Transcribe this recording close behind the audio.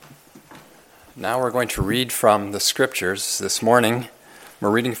Now we're going to read from the scriptures this morning.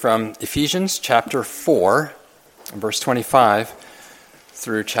 We're reading from Ephesians chapter 4, verse 25,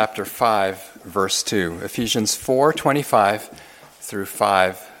 through chapter 5, verse 2. Ephesians 4, 25 through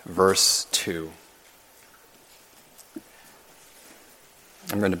 5, verse 2.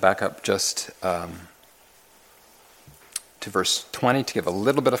 I'm going to back up just to verse 20 to give a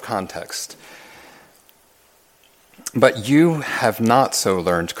little bit of context. But you have not so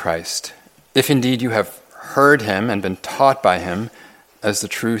learned Christ, if indeed you have heard him and been taught by him, as the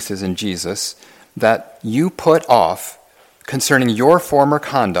truth is in Jesus, that you put off, concerning your former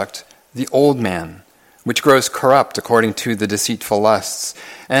conduct, the old man, which grows corrupt according to the deceitful lusts,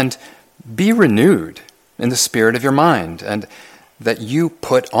 and be renewed in the spirit of your mind, and that you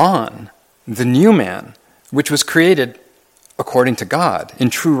put on the new man, which was created according to God, in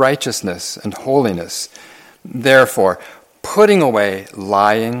true righteousness and holiness. Therefore, putting away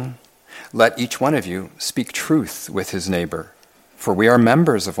lying, let each one of you speak truth with his neighbor, for we are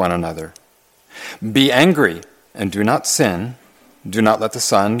members of one another. Be angry and do not sin. Do not let the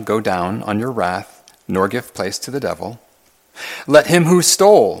sun go down on your wrath, nor give place to the devil. Let him who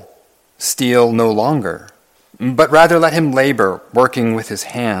stole steal no longer, but rather let him labor, working with his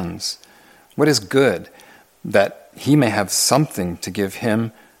hands what is good, that he may have something to give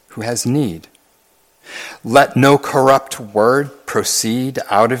him who has need. Let no corrupt word proceed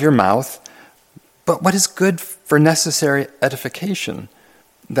out of your mouth, but what is good for necessary edification,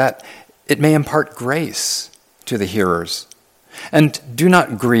 that it may impart grace to the hearers. And do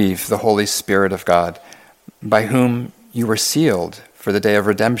not grieve the Holy Spirit of God, by whom you were sealed for the day of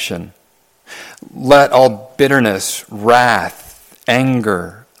redemption. Let all bitterness, wrath,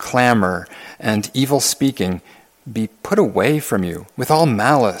 anger, clamor, and evil speaking be put away from you with all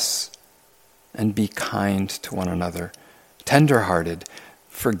malice. And be kind to one another, tender-hearted,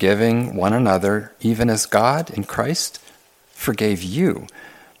 forgiving one another, even as God in Christ forgave you.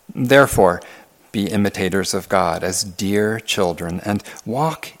 Therefore, be imitators of God as dear children, and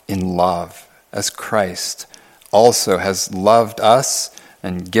walk in love as Christ also has loved us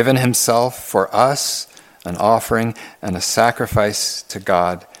and given himself for us, an offering and a sacrifice to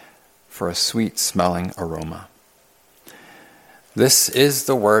God for a sweet-smelling aroma. This is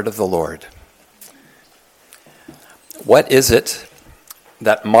the word of the Lord. What is it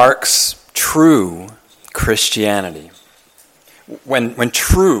that marks true Christianity? When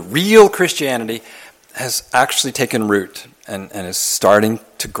true, real Christianity has actually taken root and is starting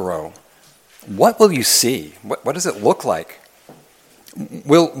to grow, what will you see? What does it look like?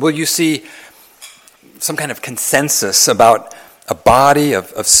 Will you see some kind of consensus about a body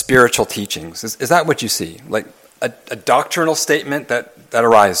of spiritual teachings? Is that what you see? Like a doctrinal statement that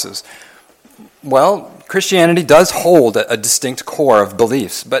arises? Well, Christianity does hold a distinct core of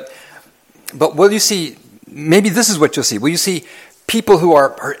beliefs, but will you see, maybe this is what you'll see, will you see people who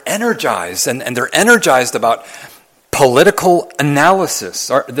are energized, and they're energized about political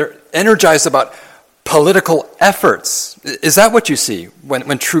analysis, or they're energized about political efforts? Is that what you see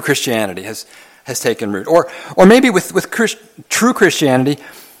when true Christianity has taken root? Or maybe with true Christianity,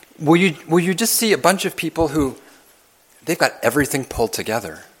 will you just see a bunch of people who, they've got everything pulled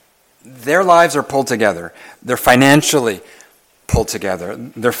together? Their lives are pulled together. They're financially pulled together.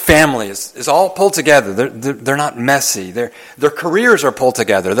 Their family is all pulled together. They're not messy. Their careers are pulled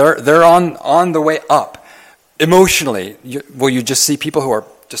together. They're on the way up. Emotionally, will you just see people who are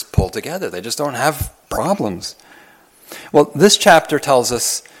just pulled together? They just don't have problems. Well, this chapter tells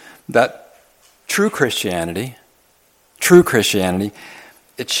us that true Christianity,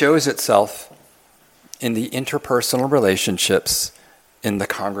 it shows itself in the interpersonal relationships in the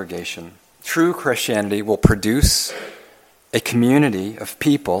congregation. True Christianity will produce a community of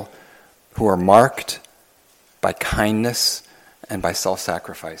people who are marked by kindness and by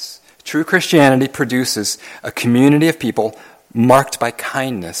self-sacrifice. True Christianity produces a community of people marked by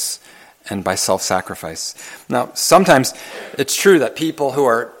kindness and by self-sacrifice. Now, sometimes it's true that people who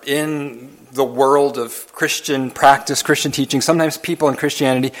are in the world of Christian practice, Christian teaching, sometimes people in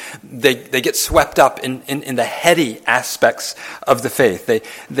Christianity, they get swept up in the heady aspects of the faith.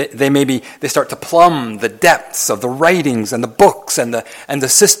 They start to plumb the depths of the writings and the books and the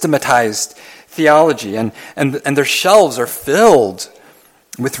systematized theology, and their shelves are filled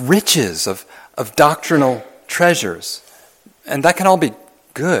with riches of doctrinal treasures. And that can all be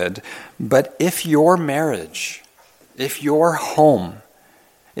good, but if your marriage, if your home,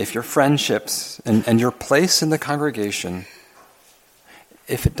 if your friendships and your place in the congregation,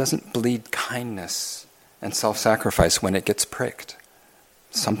 if it doesn't bleed kindness and self-sacrifice when it gets pricked,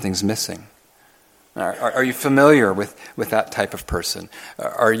 something's missing. Are you familiar with that type of person?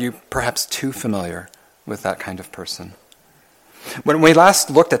 Are you perhaps too familiar with that kind of person? When we last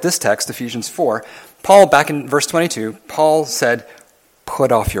looked at this text, Ephesians 4, Paul, back in verse 22, Paul said,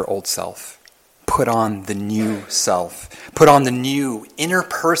 put off your old self. Put on the new self. Put on the new inner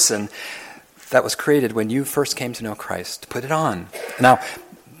person that was created when you first came to know Christ. Put it on. Now,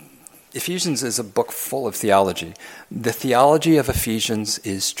 Ephesians is a book full of theology. The theology of Ephesians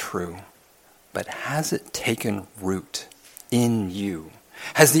is true. But has it taken root in you?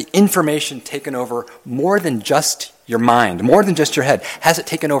 Has the information taken over more than just your mind, more than just your head? Has it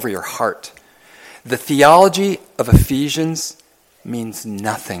taken over your heart? The theology of Ephesians means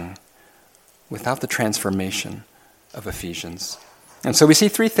nothing without the transformation of Ephesians. And so we see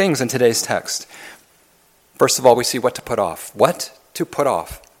three things in today's text. First of all, we see what to put off. What to put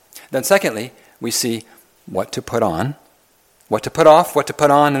off. Then secondly, we see what to put on. What to put off, what to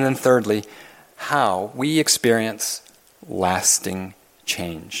put on, and then thirdly, how we experience lasting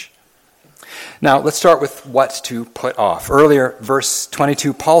change. Now, let's start with what to put off. Earlier, verse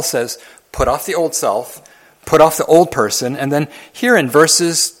 22, Paul says, put off the old self, put off the old person, and then here in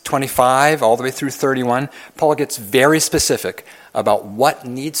verses 25 all the way through 31, Paul gets very specific about what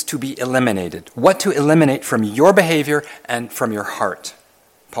needs to be eliminated, what to eliminate from your behavior and from your heart.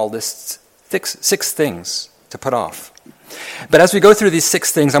 Paul lists six things to put off. But as we go through these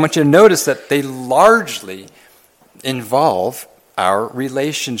six things, I want you to notice that they largely involve our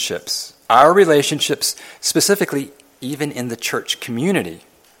relationships specifically even in the church community.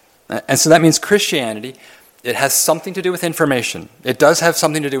 And so that means Christianity, it has something to do with information. It does have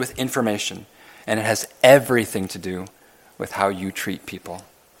something to do with information, and it has everything to do with how you treat people.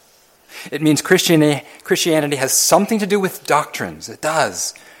 It means Christianity has something to do with doctrines. It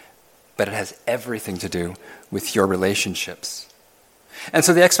does. But it has everything to do with your relationships. And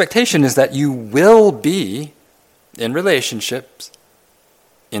so the expectation is that you will be in relationships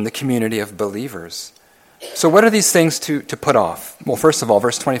in the community of believers. So what are these things to put off? Well, first of all,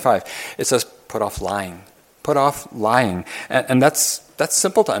 verse 25, it says, put off lying. Put off lying. And that's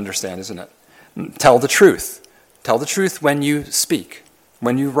simple to understand, isn't it? Tell the truth. Tell the truth when you speak,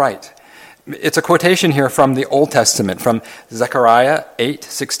 when you write. It's a quotation here from the Old Testament, from Zechariah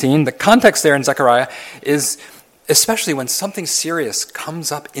 8:16. The context there in Zechariah is especially when something serious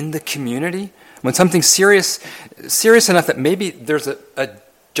comes up in the community, when something serious enough that maybe there's a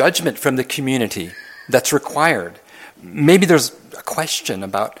judgment from the community that's required. Maybe there's a question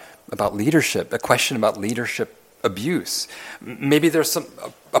about leadership, a question about leadership abuse. Maybe there's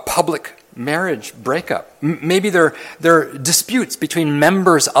a public marriage breakup. Maybe there are disputes between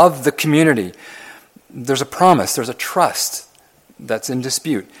members of the community. There's a promise, there's a trust that's in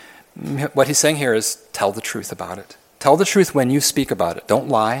dispute. What he's saying here is tell the truth about it. Tell the truth when you speak about it. Don't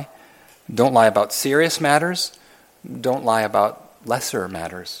lie. Don't lie about serious matters. Don't lie about lesser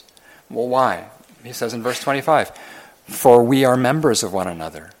matters. Well, why? He says in verse 25, for we are members of one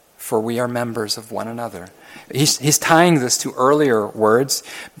another. For we are members of one another. He's tying this to earlier words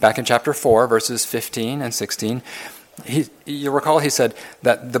back in chapter 4, verses 15 and 16. You'll recall he said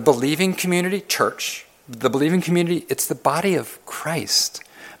that the believing community, church, the believing community, it's the body of Christ.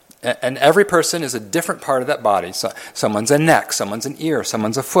 And every person is a different part of that body. So someone's a neck, someone's an ear,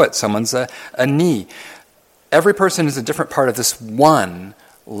 someone's a foot, someone's a knee. Every person is a different part of this one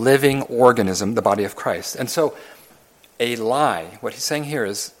living organism, the body of Christ. And so a lie, what he's saying here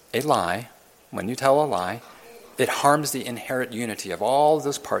is a lie, when you tell a lie, it harms the inherent unity of all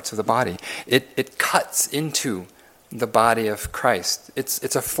those parts of the body. It cuts into the body of Christ.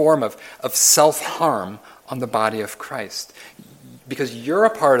 It's a form of self-harm on the body of Christ. Because you're a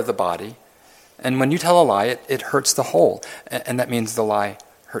part of the body, and when you tell a lie, it hurts the whole. And that means the lie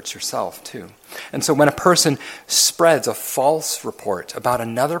hurts yourself too. And so when a person spreads a false report about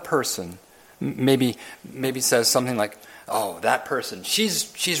another person, maybe says something like, oh, that person,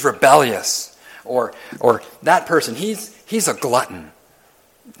 she's rebellious, or that person, he's a glutton.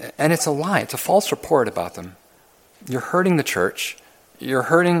 And it's a lie, it's a false report about them. You're hurting the church, you're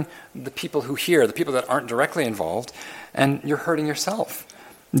hurting the people who hear, the people that aren't directly involved, and you're hurting yourself.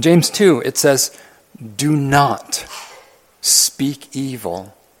 In James 2, it says, do not speak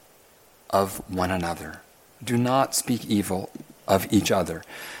evil of one another. Do not speak evil of each other.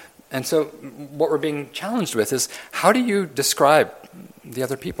 And so what we're being challenged with is, how do you describe the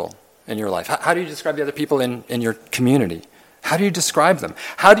other people in your life? How do you describe the other people in your community? How do you describe them?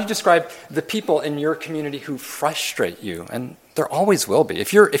 How do you describe the people in your community who frustrate you? And there always will be.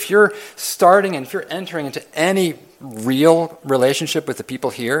 If you're starting and if you're entering into any real relationship with the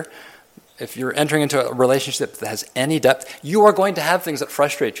people here, if you're entering into a relationship that has any depth, you are going to have things that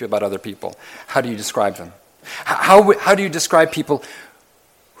frustrate you about other people. How do you describe them? How do you describe people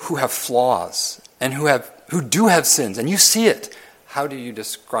who have flaws and who do have sins, and you see it? How do you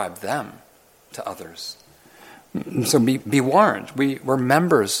describe them to others? So be warned. We're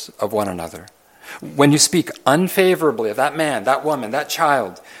members of one another. When you speak unfavorably of that man, that woman, that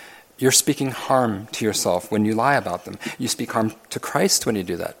child, you're speaking harm to yourself when you lie about them. You speak harm to Christ when you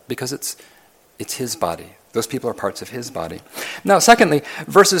do that, because it's his body. Those people are parts of his body. Now, secondly,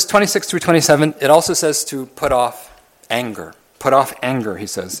 verses 26 through 27, it also says to put off anger. Put off anger, he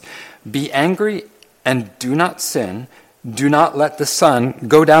says. Be angry and do not sin. Do not let the sun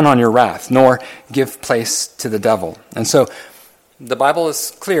go down on your wrath, nor give place to the devil. And so the Bible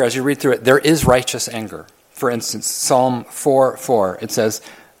is clear as you read through it. There is righteous anger. For instance, Psalm 4:4, it says,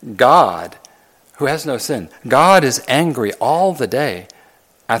 God, who has no sin, God is angry all the day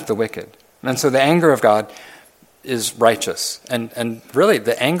at the wicked. And so the anger of God is righteous. And really,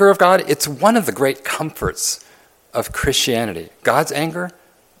 the anger of God, it's one of the great comforts of Christianity. God's anger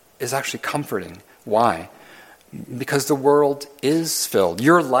is actually comforting. Why? Because the world is filled.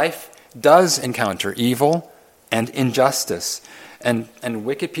 Your life does encounter evil and injustice. And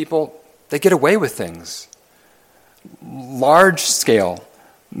wicked people, they get away with things. Large scale,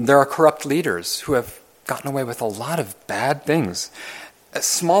 there are corrupt leaders who have gotten away with a lot of bad things. A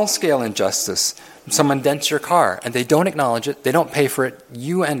small scale injustice, someone dents your car and they don't acknowledge it, they don't pay for it,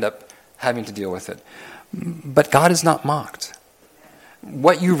 you end up having to deal with it. But God is not mocked.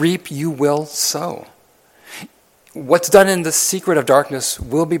 What you reap, you will sow. What's done in the secret of darkness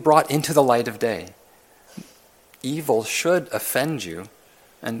will be brought into the light of day. Evil should offend you,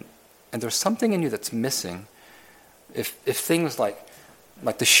 and there's something in you that's missing. If things like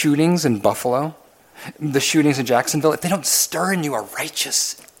the shootings in Buffalo, the shootings in Jacksonville, if they don't stir in you a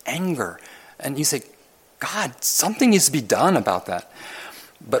righteous anger, and you say, God, something needs to be done about that.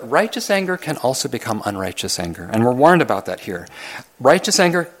 But righteous anger can also become unrighteous anger, and we're warned about that here. Righteous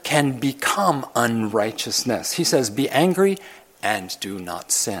anger can become unrighteousness. He says, be angry and do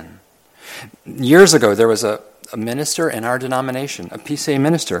not sin. Years ago, there was a minister in our denomination, a PCA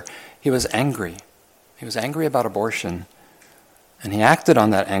minister. He was angry. He was angry about abortion. And he acted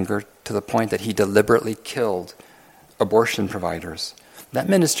on that anger to the point that he deliberately killed abortion providers. That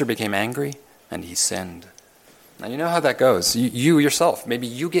minister became angry and he sinned. Now you know how that goes. You yourself, maybe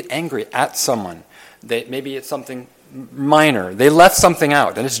you get angry at someone. Maybe it's something minor. They left something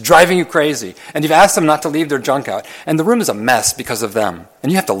out and it's driving you crazy. And you've asked them not to leave their junk out. And the room is a mess because of them.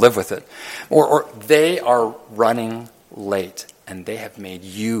 And you have to live with it. Or they are running late and they have made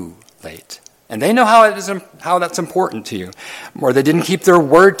you late. And they know how that's important to you. Or they didn't keep their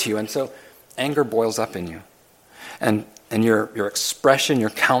word to you. And so anger boils up in you. And your expression,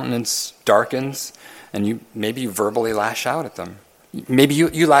 your countenance darkens. And maybe you verbally lash out at them. Maybe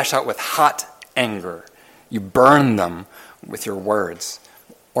you lash out with hot anger. You burn them with your words.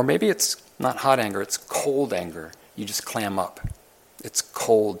 Or maybe it's not hot anger, it's cold anger. You just clam up. It's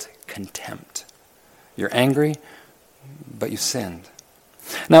cold contempt. You're angry, but you sinned.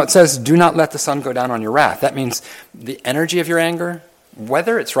 Now it says, do not let the sun go down on your wrath. That means the energy of your anger,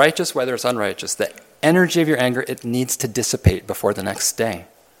 whether it's righteous, whether it's unrighteous, the energy of your anger, it needs to dissipate before the next day.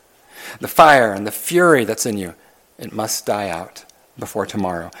 The fire and the fury that's in you, it must die out before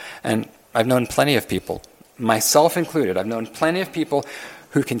tomorrow. And I've known plenty of people, myself included, I've known plenty of people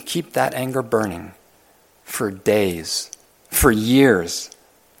who can keep that anger burning for days, for years.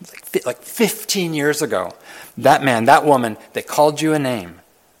 Like 15 years ago, that man, that woman, they called you a name.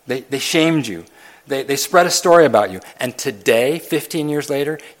 They shamed you. They spread a story about you. And today, 15 years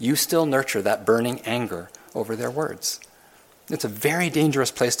later, you still nurture that burning anger over their words. It's a very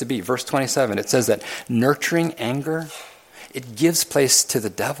dangerous place to be. Verse 27, it says that nurturing anger, it gives place to the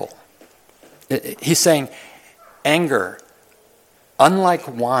devil. He's saying anger, unlike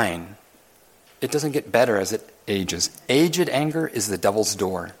wine, it doesn't get better as it ages. Aged anger is the devil's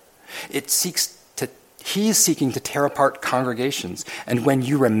door. He's seeking to tear apart congregations. And when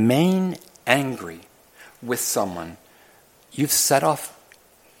you remain angry with someone, you've set off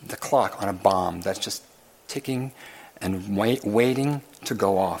the clock on a bomb that's just ticking and waiting to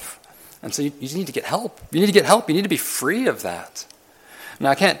go off. And so you need to get help. You need to get help. You need to be free of that.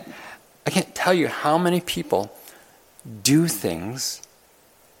 Now, I can't tell you how many people do things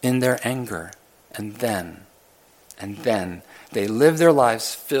in their anger, and then they live their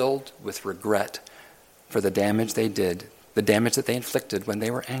lives filled with regret for the damage they did, the damage that they inflicted when they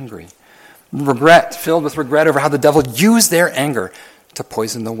were angry. Filled with regret over how the devil used their anger to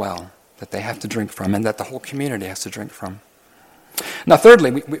poison the well that they have to drink from and that the whole community has to drink from. Now,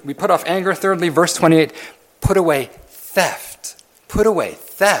 thirdly, we put off anger. Thirdly, verse 28, put away theft. Put away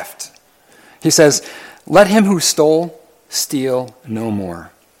theft. He says, let him who stole steal no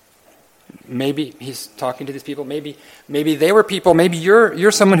more. Maybe he's talking to these people. Maybe they were people. Maybe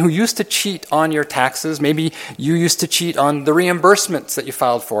you're someone who used to cheat on your taxes. Maybe you used to cheat on the reimbursements that you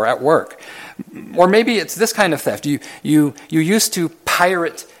filed for at work. Or maybe it's this kind of theft. You used to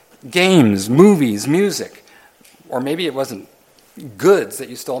pirate games, movies, music. Or maybe it wasn't goods that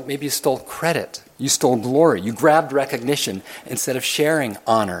you stole. Maybe you stole credit. You stole glory. You grabbed recognition instead of sharing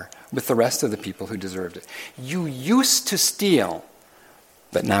honor with the rest of the people who deserved it. You used to steal,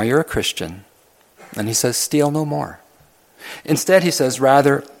 but now you're a Christian. And he says, steal no more. Instead, he says,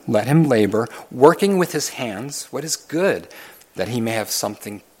 rather, let him labor, working with his hands what is good, that he may have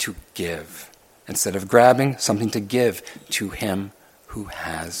something to give, instead of grabbing, something to give to him who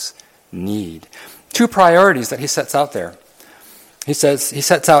has need. Two priorities that he sets out there. He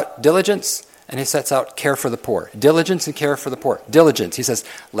sets out diligence, and he sets out care for the poor. Diligence and care for the poor. Diligence, he says,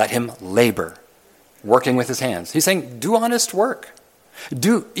 let him labor, working with his hands. He's saying, do honest work.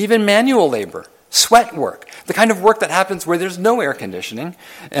 Do even manual labor, sweat work, the kind of work that happens where there's no air conditioning,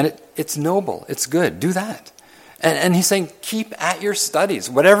 and it's noble, it's good. Do that. And he's saying, keep at your studies.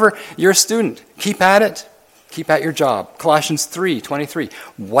 Whatever you're a student, keep at it. Keep at your job. Colossians 3:23.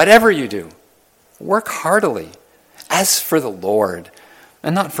 Whatever you do, work heartily, as for the Lord,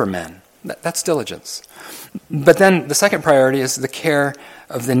 and not for men. That's diligence. But then the second priority is the care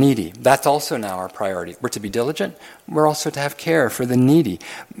of the needy. That's also now our priority. We're to be diligent. We're also to have care for the needy.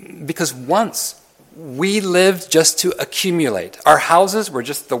 Because once we lived just to accumulate. Our houses were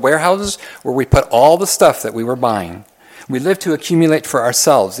just the warehouses where we put all the stuff that we were buying. We lived to accumulate for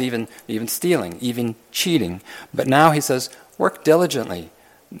ourselves, even stealing, even cheating. But now he says, work diligently,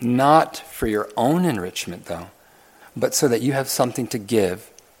 not for your own enrichment, though, but so that you have something to give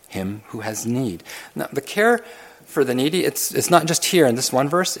him who has need. Now, the care for the needy, it's not just here in this one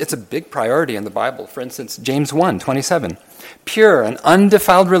verse, it's a big priority in the Bible. For instance, James 1:27. Pure and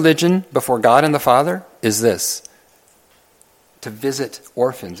undefiled religion before God and the Father is this: to visit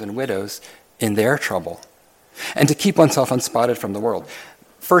orphans and widows in their trouble, and to keep oneself unspotted from the world.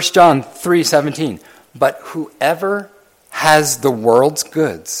 1 John 3:17. But whoever has the world's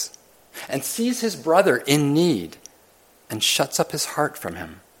goods and sees his brother in need and shuts up his heart from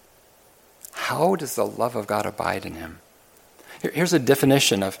him, how does the love of God abide in him? Here's a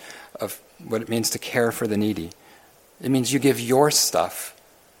definition of what it means to care for the needy. It means you give your stuff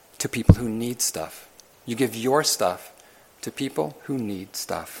to people who need stuff. You give your stuff to people who need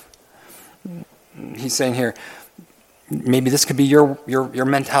stuff. He's saying here, maybe this could be your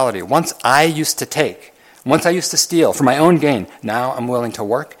mentality. Once I used to take, once I used to steal for my own gain, now I'm willing to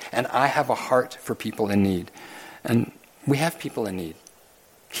work, and I have a heart for people in need. And we have people in need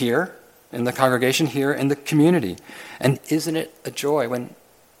here in the congregation, here in the community. And isn't it a joy when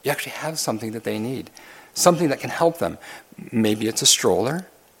you actually have something that they need, something that can help them? Maybe it's a stroller,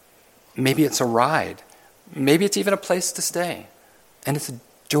 maybe it's a ride, maybe it's even a place to stay. And it's a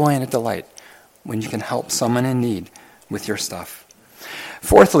joy and a delight when you can help someone in need with your stuff.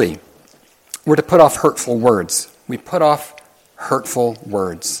 Fourthly, we're to put off hurtful words. We put off hurtful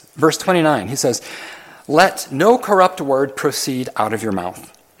words. Verse 29, he says, let no corrupt word proceed out of your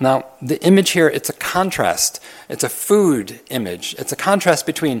mouth. Now, the image here, it's a contrast. It's a food image. It's a contrast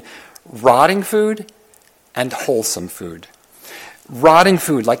between rotting food and wholesome food. Rotting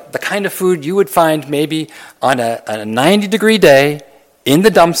food, like the kind of food you would find maybe on a 90-degree day in the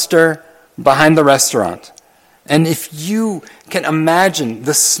dumpster behind the restaurant. And if you can imagine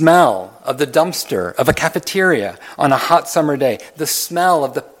the smell of the dumpster of a cafeteria on a hot summer day, the smell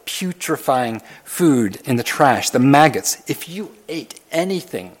of the putrefying food in the trash, the maggots, if you ate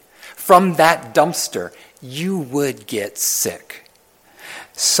anything from that dumpster, you would get sick.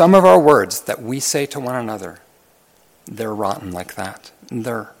 Some of our words that we say to one another, they're rotten like that.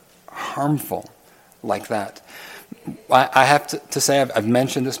 They're harmful like that. I have to say, I've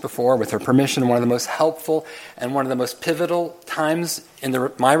mentioned this before, with her permission, one of the most helpful and one of the most pivotal times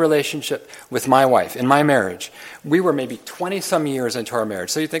in my relationship with my wife, in my marriage. We were maybe 20-some years into our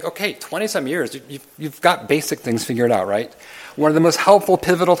marriage. So you think, okay, 20-some years, you've got basic things figured out, right? One of the most helpful,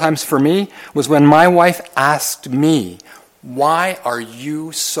 pivotal times for me was when my wife asked me, why are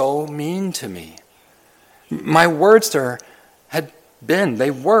you so mean to me? My words to her they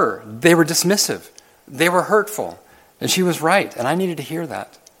were dismissive. They were hurtful. And she was right, and I needed to hear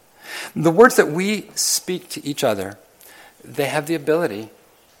that. The words that we speak to each other, they have the ability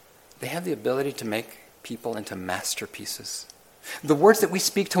to make people into masterpieces. The words that we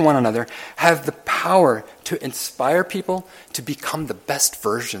speak to one another have the power to inspire people to become the best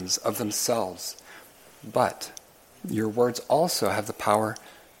versions of themselves. But your words also have the power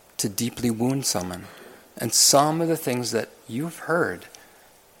to deeply wound someone. And some of the things that you've heard,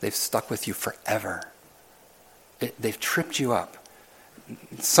 they've stuck with you forever. They've tripped you up.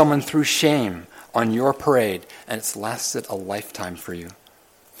 Someone threw shame on your parade, and it's lasted a lifetime for you.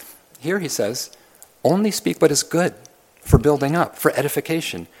 Here he says, only speak what is good for building up, for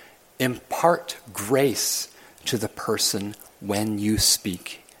edification. Impart grace to the person when you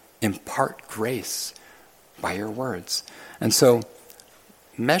speak. Impart grace by your words. And so,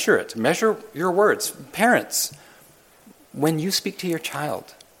 measure it. Measure your words. Parents, when you speak to your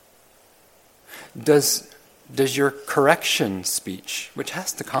child, does your correction speech, which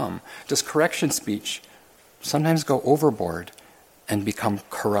has to come, does correction speech sometimes go overboard and become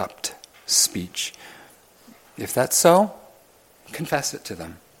corrupt speech? If that's so, confess it to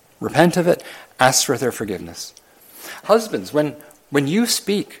them. Repent of it. Ask for their forgiveness. Husbands, when you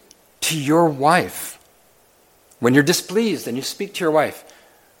speak to your wife, when you're displeased and you speak to your wife,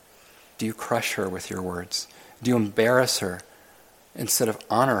 do you crush her with your words? Do you embarrass her instead of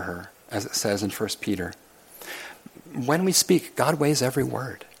honor her, as it says in 1 Peter? When we speak, God weighs every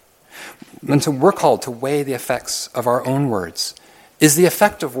word. And so we're called to weigh the effects of our own words. Is the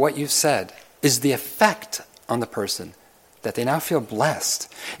effect of what you've said, is the effect on the person that they now feel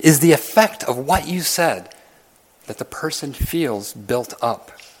blessed? Is the effect of what you said that the person feels built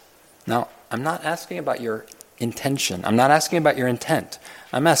up? Now, I'm not asking about your intention. I'm not asking about your intent.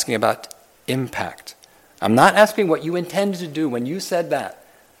 I'm asking about impact. I'm not asking what you intended to do when you said that.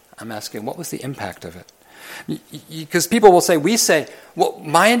 I'm asking, what was the impact of it? Because people will say, we say, well,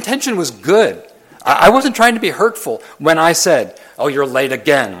 my intention was good. I wasn't trying to be hurtful when I said, oh, you're late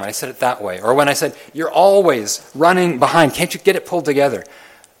again, when I said it that way. Or when I said, you're always running behind. Can't you get it pulled together?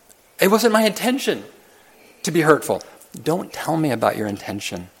 It wasn't my intention to be hurtful. Don't tell me about your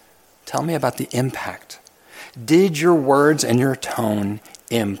intention. Tell me about the impact. Did your words and your tone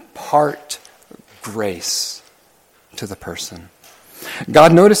impart grace to the person?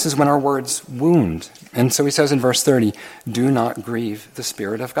 God notices when our words wound. And so he says in verse 30, do not grieve the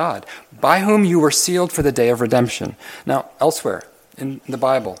Spirit of God, by whom you were sealed for the day of redemption. Now, elsewhere in the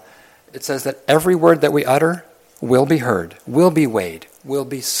Bible, it says that every word that we utter will be heard, will be weighed, will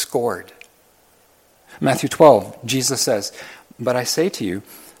be scored. Matthew 12, Jesus says, but I say to you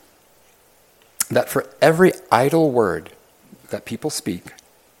that for every idle word that people speak,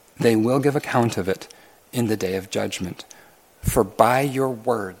 they will give account of it in the day of judgment. For by your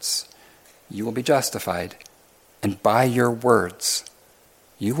words you will be justified, and by your words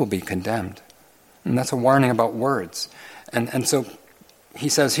you will be condemned. And that's a warning about words. And so he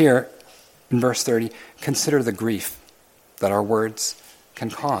says here in verse 30, consider the grief that our words can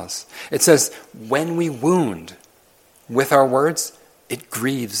cause. It says, when we wound with our words, it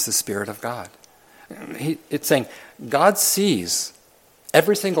grieves the Spirit of God. It's saying, God sees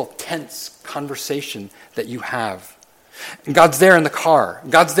every single tense conversation that you have. God's there in the car.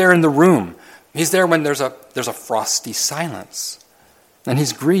 God's there in the room. He's there when there's a frosty silence. And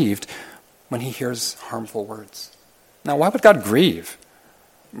he's grieved when he hears harmful words. Now, why would God grieve?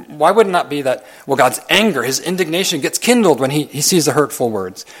 Why would it not be that, well, God's anger, his indignation gets kindled when he sees the hurtful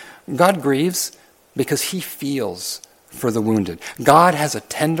words? God grieves because he feels for the wounded. God has a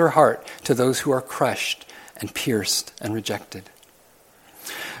tender heart to those who are crushed and pierced and rejected.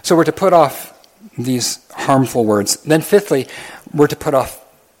 So we're to put off these harmful words. Then fifthly, we're to put off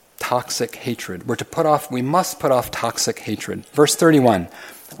toxic hatred. We must put off toxic hatred. Verse 31,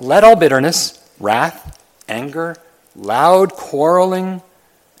 let all bitterness, wrath, anger, loud quarreling,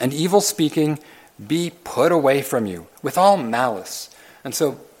 and evil speaking be put away from you with all malice. And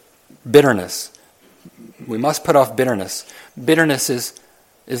so bitterness, we must put off bitterness. Bitterness is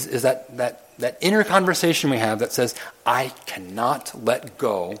that inner conversation we have that says, I cannot let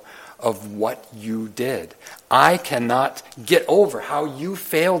go of what you did. I cannot get over how you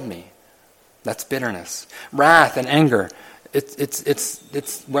failed me. That's bitterness. Wrath and anger.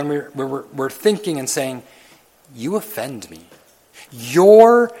 It's when we're thinking and saying, you offend me.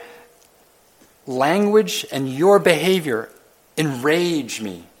 Your language and your behavior enrage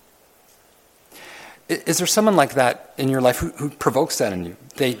me. Is there someone like that in your life who provokes that in you?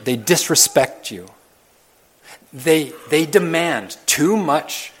 They disrespect you. They demand too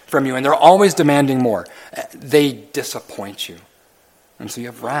much from you, and they're always demanding more. They disappoint you. And so you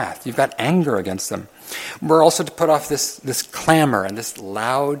have wrath. You've got anger against them. We're also to put off this clamor and this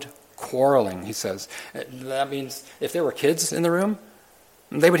loud quarreling, he says. That means if there were kids in the room,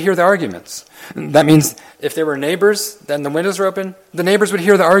 they would hear the arguments. That means if there were neighbors, then the windows were open, the neighbors would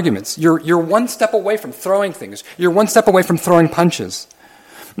hear the arguments. You're one step away from throwing things. You're one step away from throwing punches.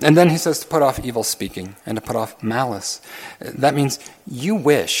 And then he says to put off evil speaking and to put off malice. That means you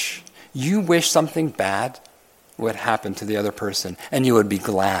wish something bad would happen to the other person, and you would be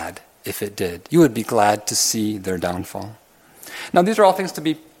glad if it did. You would be glad to see their downfall. Now, these are all things to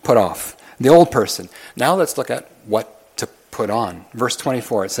be put off. The old person. Now let's look at what to put on. Verse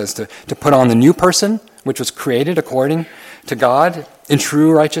 24, it says to put on the new person, which was created according to God in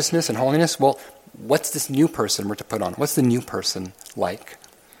true righteousness and holiness. Well, what's this new person we're to put on? What's the new person like?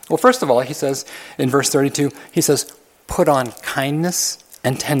 Well, first of all, he says in verse 32, he says, put on kindness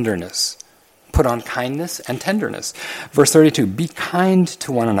and tenderness. Put on kindness and tenderness. Verse 32, be kind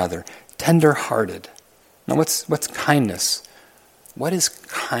to one another, tender-hearted. Now, what's kindness? What is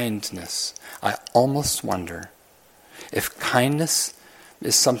kindness? I almost wonder if kindness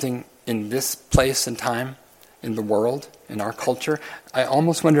is something in this place and time, in the world, in our culture. I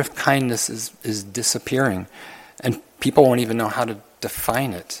almost wonder if kindness is disappearing, and people won't even know how to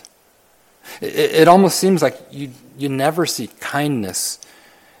define it. It almost seems like you never see kindness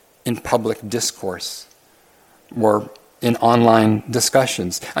in public discourse or in online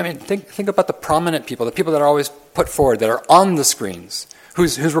discussions. I mean, think about the prominent people, the people that are always put forward, that are on the screens,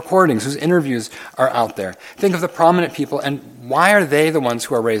 whose recordings, whose interviews are out there. Think of the prominent people, and why are they the ones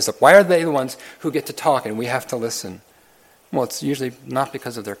who are raised up? Why are they the ones who get to talk and we have to listen? Well, it's usually not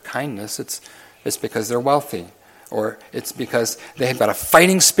because of their kindness. It's because they're wealthy, or it's because they have got a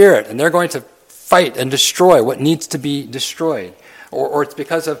fighting spirit and they're going to fight and destroy what needs to be destroyed, or it's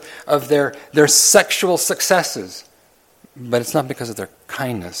because of their sexual successes. But it's not because of their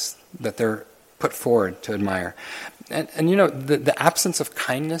kindness that they're put forward to admire. And you know, the absence of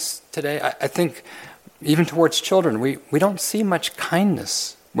kindness today, I think, even towards children, we don't see much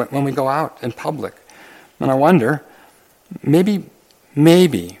kindness when we go out in public. And I wonder, maybe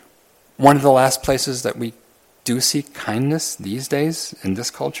one of the last places that we do see kindness these days in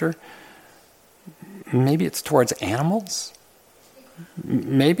this culture, maybe it's towards animals.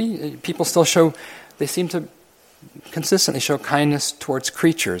 Maybe people still they seem to consistently show kindness towards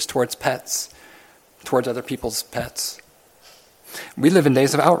creatures, towards pets, towards other people's pets. We live in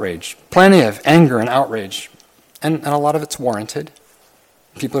days of outrage, plenty of anger and outrage, and a lot of it's warranted.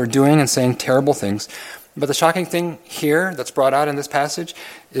 People are doing and saying terrible things. But the shocking thing here that's brought out in this passage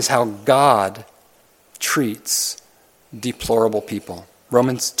is how God treats deplorable people.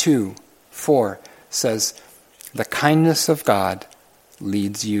 Romans 2:4 says, the kindness of God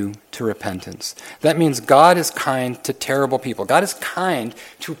leads you to repentance. That means God is kind to terrible people. God is kind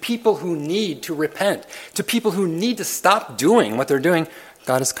to people who need to repent, to people who need to stop doing what they're doing.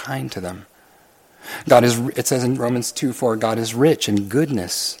 God is kind to them. It says in Romans 2:4, God is rich in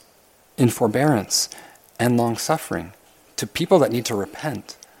goodness, in forbearance, and long-suffering to people that need to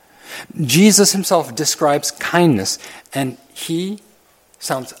repent. Jesus himself describes kindness, and he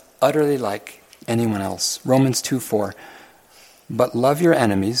sounds utterly like anyone else. Romans 2:4, but love your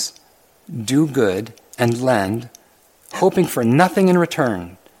enemies, do good, and lend, hoping for nothing in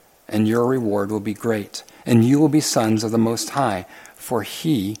return, and your reward will be great, and you will be sons of the Most High, for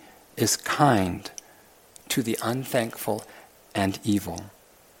he is kind to the unthankful and evil.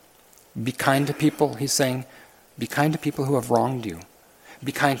 Be kind to people, he's saying. Be kind to people who have wronged you.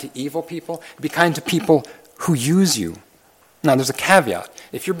 Be kind to evil people. Be kind to people who use you. Now, there's a caveat.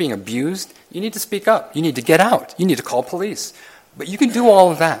 If you're being abused, you need to speak up. You need to get out. You need to call police. But you can do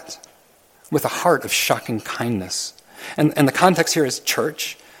all of that with a heart of shocking kindness. And the context here is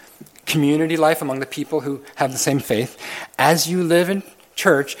church, community life among the people who have the same faith. As you live in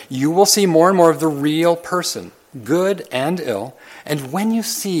church, you will see more and more of the real person, good and ill. And when you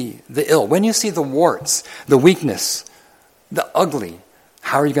see the ill, when you see the warts, the weakness, the ugly,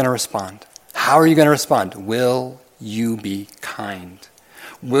 how are you going to respond? How are you going to respond? Will you be kind?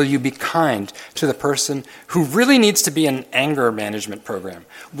 Will you be kind to the person who really needs to be in an anger management program?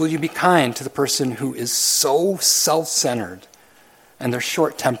 Will you be kind to the person who is so self-centered and they're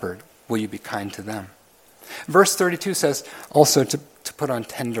short-tempered? Will you be kind to them? Verse 32 says also to put on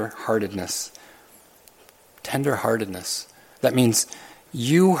tender-heartedness. Tender-heartedness. That means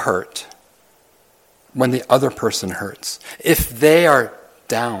you hurt when the other person hurts. If they are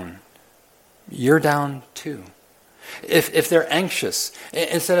down, you're down too. If they're anxious,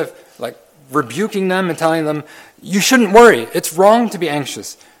 instead of like rebuking them and telling them, you shouldn't worry, it's wrong to be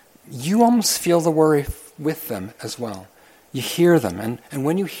anxious, you almost feel the worry with them as well. You hear them, and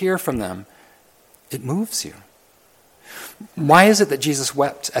when you hear from them, it moves you. Why is it that Jesus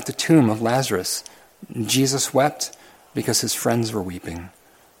wept at the tomb of Lazarus? Jesus wept because his friends were weeping.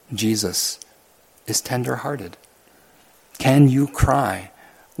 Jesus is tender-hearted? Can you cry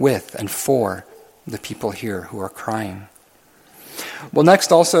with and for the people here who are crying? Well,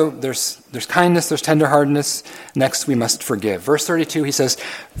 next also, there's kindness, there's tenderheartedness. Next, we must forgive. Verse 32, he says,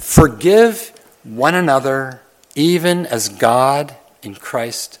 "Forgive one another, even as God in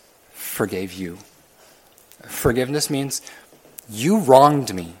Christ forgave you." Forgiveness means you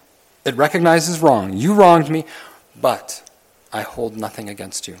wronged me. It recognizes wrong. You wronged me, but I hold nothing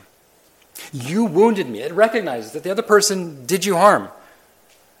against you. You wounded me. It recognizes that the other person did you harm.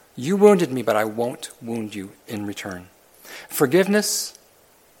 You wounded me, but I won't wound you in return. Forgiveness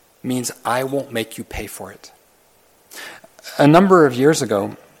means I won't make you pay for it. A number of years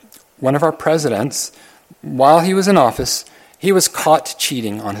ago, one of our presidents, while he was in office, he was caught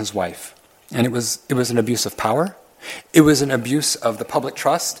cheating on his wife. And it was an abuse of power. It was an abuse of the public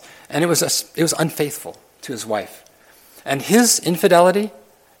trust. And it was unfaithful to his wife. And his infidelity,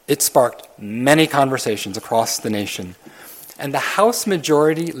 it sparked many conversations across the nation. And the House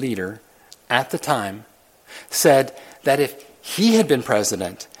Majority Leader at the time said that if he had been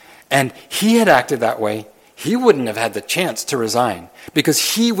president and he had acted that way, he wouldn't have had the chance to resign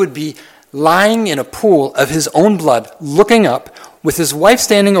because he would be lying in a pool of his own blood, looking up with his wife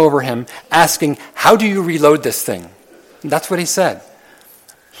standing over him, asking, "How do you reload this thing?" And that's what he said.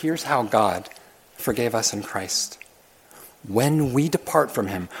 Here's how God forgave us in Christ. When we depart from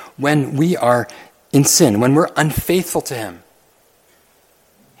him, when we are in sin, when we're unfaithful to him,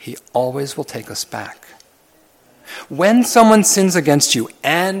 he always will take us back. When someone sins against you,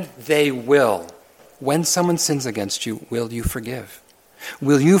 and they will, when someone sins against you, will you forgive?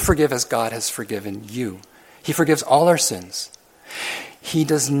 Will you forgive as God has forgiven you? He forgives all our sins. He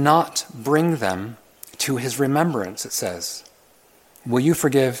does not bring them to his remembrance, it says. Will you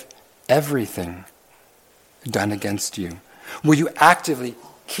forgive everything done against you? Will you actively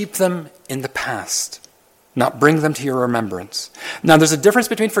keep them in the past, not bring them to your remembrance? Now, there's a difference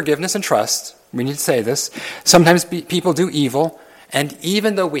between forgiveness and trust. We need to say this. Sometimes people do evil, and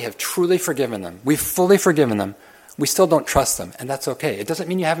even though we have truly forgiven them, we've fully forgiven them, we still don't trust them, and that's okay. It doesn't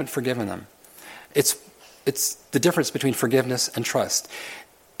mean you haven't forgiven them. It's the difference between forgiveness and trust.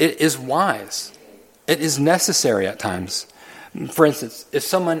 It is wise. It is necessary at times. For instance, if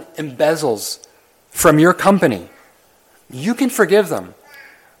someone embezzles from your company, you can forgive them,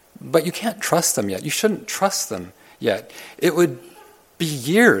 but you can't trust them yet. You shouldn't trust them yet. It would be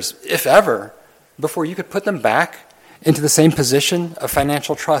years, if ever, before you could put them back into the same position of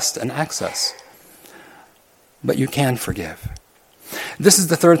financial trust and access. But you can forgive. This is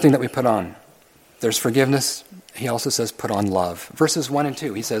the third thing that we put on. There's forgiveness. He also says put on love. Verses 1 and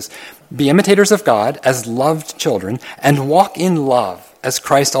 2, he says, "Be imitators of God as loved children, and walk in love, as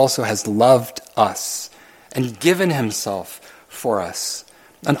Christ also has loved us, and given himself for us,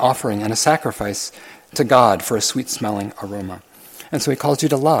 an offering and a sacrifice to God for a sweet-smelling aroma." And so he calls you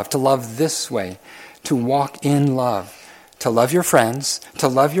to love this way, to walk in love, to love your friends, to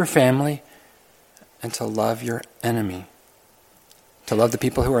love your family, and to love your enemy. To love the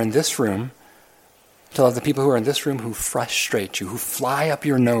people who are in this room, who frustrate you, who fly up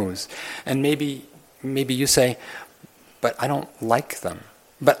your nose. And maybe you say, "But I don't like them.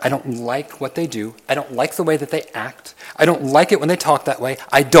 But I don't like what they do. I don't like the way that they act. I don't like it when they talk that way.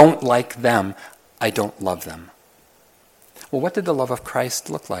 I don't like them. I don't love them." Well, what did the love of Christ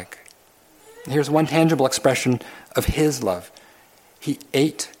look like? Here's one tangible expression of his love. He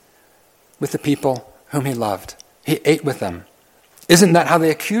ate with the people whom he loved. He ate with them. Isn't that how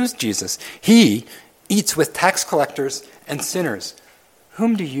they accused Jesus? He eats with tax collectors and sinners.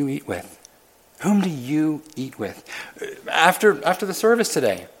 Whom do you eat with? Whom do you eat with? After the service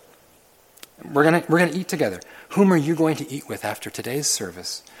today, we're gonna eat together. Whom are you going to eat with after today's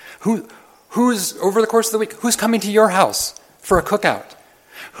service? Who's over the course of the week? Who's coming to your house for a cookout?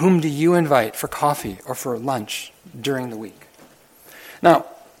 Whom do you invite for coffee or for lunch during the week? Now,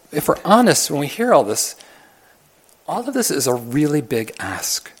 if we're honest, when we hear all of this is a really big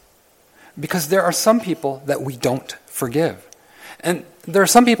ask. Because there are some people that we don't forgive. And there are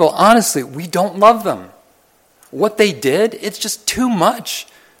some people, honestly, we don't love them. What they did, it's just too much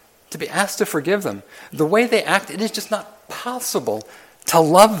to be asked to forgive them. The way they act, it is just not possible to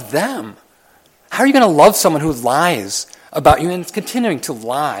love them. How are you going to love someone who lies about you and is continuing to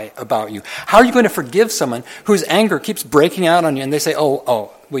lie about you? How are you going to forgive someone whose anger keeps breaking out on you and they say,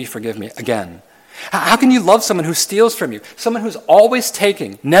 oh, will you forgive me again? How can you love someone who steals from you? Someone who's always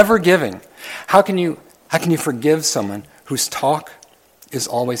taking, never giving? How can you forgive someone whose talk is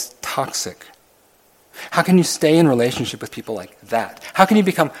always toxic? How can you stay in relationship with people like that? How can you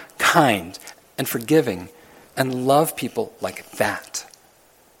become kind and forgiving and love people like that?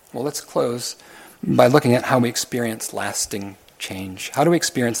 Well, let's close by looking at how we experience lasting change. How do we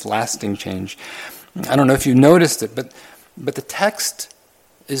experience lasting change? I don't know if you noticed it, but the text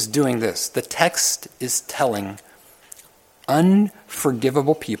is doing this. The text is telling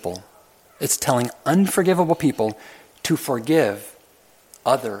unforgivable people, it's telling unforgivable people to forgive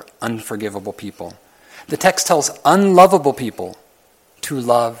other unforgivable people. The text tells unlovable people to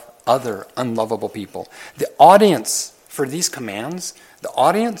love other unlovable people. The audience for these commands, the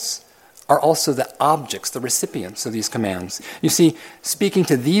audience are also the objects, the recipients of these commands. You see, speaking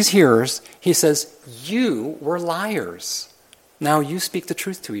to these hearers, he says, you were liars. Now you speak the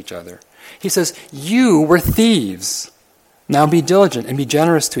truth to each other. He says, you were thieves. Now be diligent and be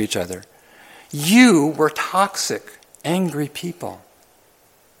generous to each other. You were toxic, angry people.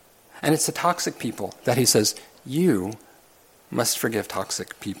 And it's the toxic people that he says, you must forgive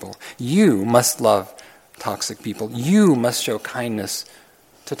toxic people. You must love toxic people. You must show kindness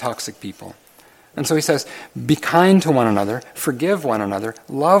to toxic people. And so he says, be kind to one another, forgive one another,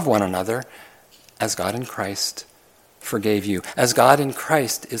 love one another, as God in Christ forgave you. As God in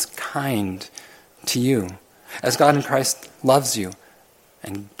Christ is kind to you. As God in Christ loves you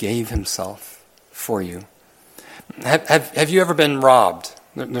and gave himself for you. Have you ever been robbed?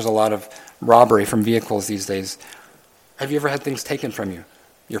 There's a lot of robbery from vehicles these days. Have you ever had things taken from you?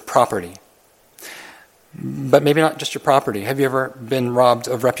 Your property. But maybe not just your property. Have you ever been robbed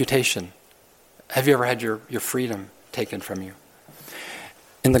of reputation? Have you ever had your freedom taken from you?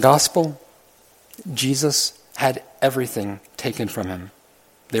 In the gospel, Jesus had everything taken from him.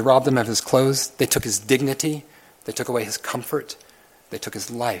 They robbed him of his clothes. They took his dignity. They took away his comfort. They took his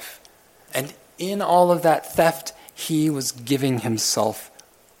life. And in all of that theft, he was giving himself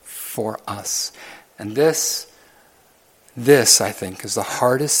for us. And this, I think, is the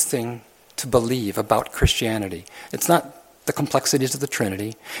hardest thing to believe about Christianity. It's not the complexities of the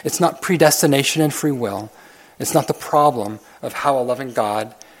Trinity. It's not predestination and free will. It's not the problem of how a loving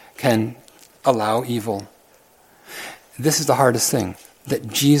God can allow evil. This is the hardest thing, that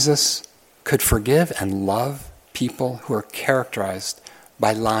Jesus could forgive and love people who are characterized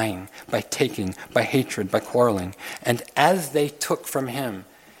by lying, by taking, by hatred, by quarreling. And as they took from him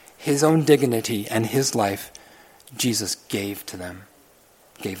his own dignity and his life, Jesus gave to them,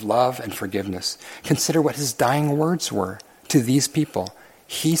 gave love and forgiveness. Consider what his dying words were to these people.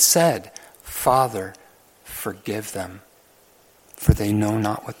 He said, Father, forgive them, for they know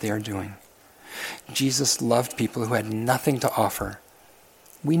not what they are doing. Jesus loved people who had nothing to offer.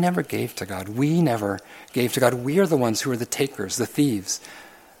 We never gave to God. We never gave to God. We are the ones who are the takers, the thieves.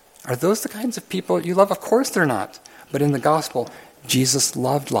 Are those the kinds of people you love? Of course they're not. But in the gospel, Jesus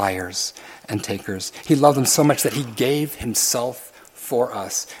loved liars and takers. He loved them so much that he gave himself for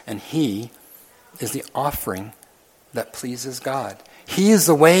us. And he is the offering that pleases God. He is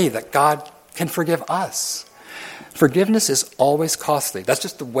the way that God can forgive us. Forgiveness is always costly. That's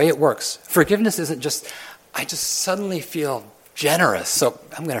just the way it works. Forgiveness isn't just, I just suddenly feel generous, so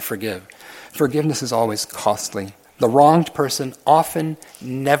I'm going to forgive. Forgiveness is always costly. The wronged person often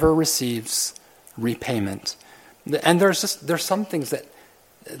never receives repayment. And there's some things that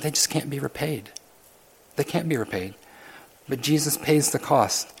they just can't be repaid. They can't be repaid. But Jesus pays the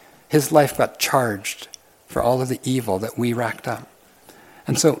cost. His life got charged for all of the evil that we racked up.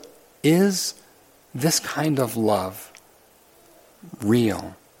 And so, is this kind of love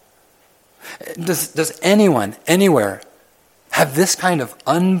real? Does anyone, anywhere, have this kind of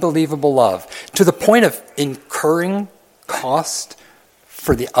unbelievable love to the point of incurring cost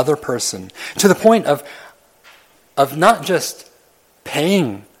for the other person, to the point of not just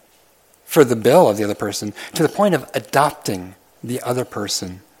paying for the bill of the other person, to the point of adopting the other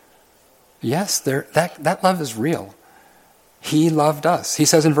person? Yes, that love is real. He loved us. He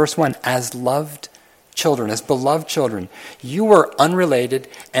says in verse 1, as loved children, as beloved children, you were unrelated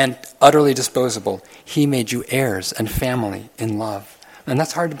and utterly disposable. He made you heirs and family in love. And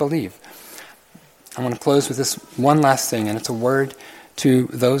that's hard to believe. I want to close with this one last thing, and it's a word to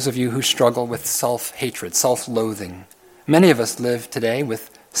those of you who struggle with self-hatred, self-loathing. Many of us live today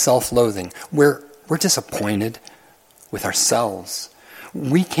with self-loathing. We're disappointed with ourselves.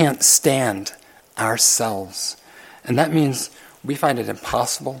 We can't stand ourselves. And that means we find it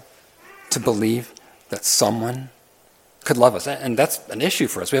impossible to believe that someone could love us. And that's an issue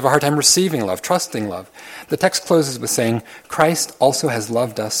for us. We have a hard time receiving love, trusting love. The text closes with saying, Christ also has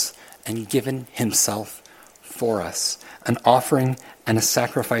loved us and given himself for us, an offering and a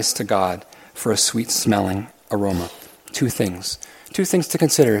sacrifice to God for a sweet-smelling aroma. Two things to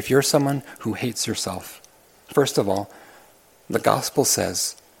consider if you're someone who hates yourself. First of all, the gospel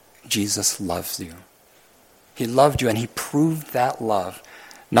says Jesus loves you. He loved you, and he proved that love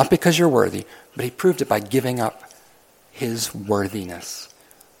Not because you're worthy, but he proved it by giving up his worthiness.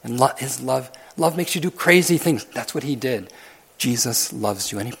 And his love makes you do crazy things. That's what he did. Jesus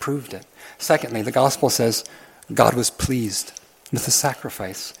loves you, and he proved it. Secondly, the gospel says God was pleased with the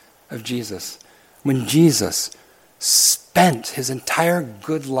sacrifice of Jesus. When Jesus spent his entire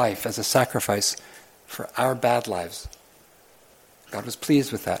good life as a sacrifice for our bad lives, God was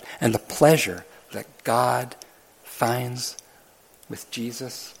pleased with that. And the pleasure that God finds with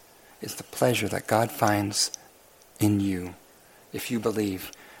Jesus is the pleasure that God finds in you if you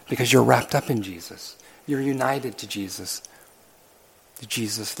believe, because you're wrapped up in Jesus. You're united to Jesus.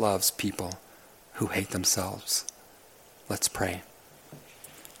 Jesus loves people who hate themselves. Let's pray.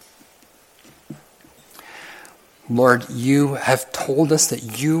 Lord, you have told us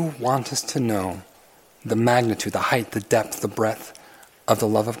that you want us to know the magnitude, the height, the depth, the breadth of the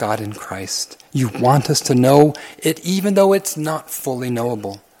love of God in Christ. You want us to know it even though it's not fully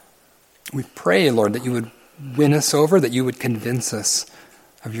knowable. We pray, Lord, that you would win us over, that you would convince us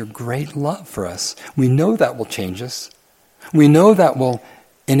of your great love for us. We know that will change us. We know that will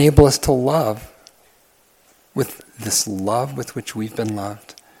enable us to love with this love with which we've been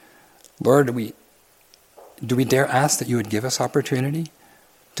loved. Lord, do we dare ask that you would give us opportunity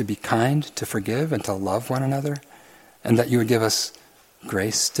to be kind, to forgive, and to love one another, and that you would give us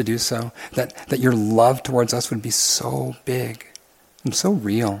grace to do so, that your love towards us would be so big and so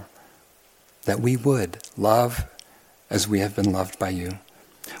real that we would love as we have been loved by you.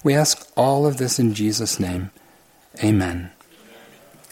 We ask all of this in Jesus' name. Amen.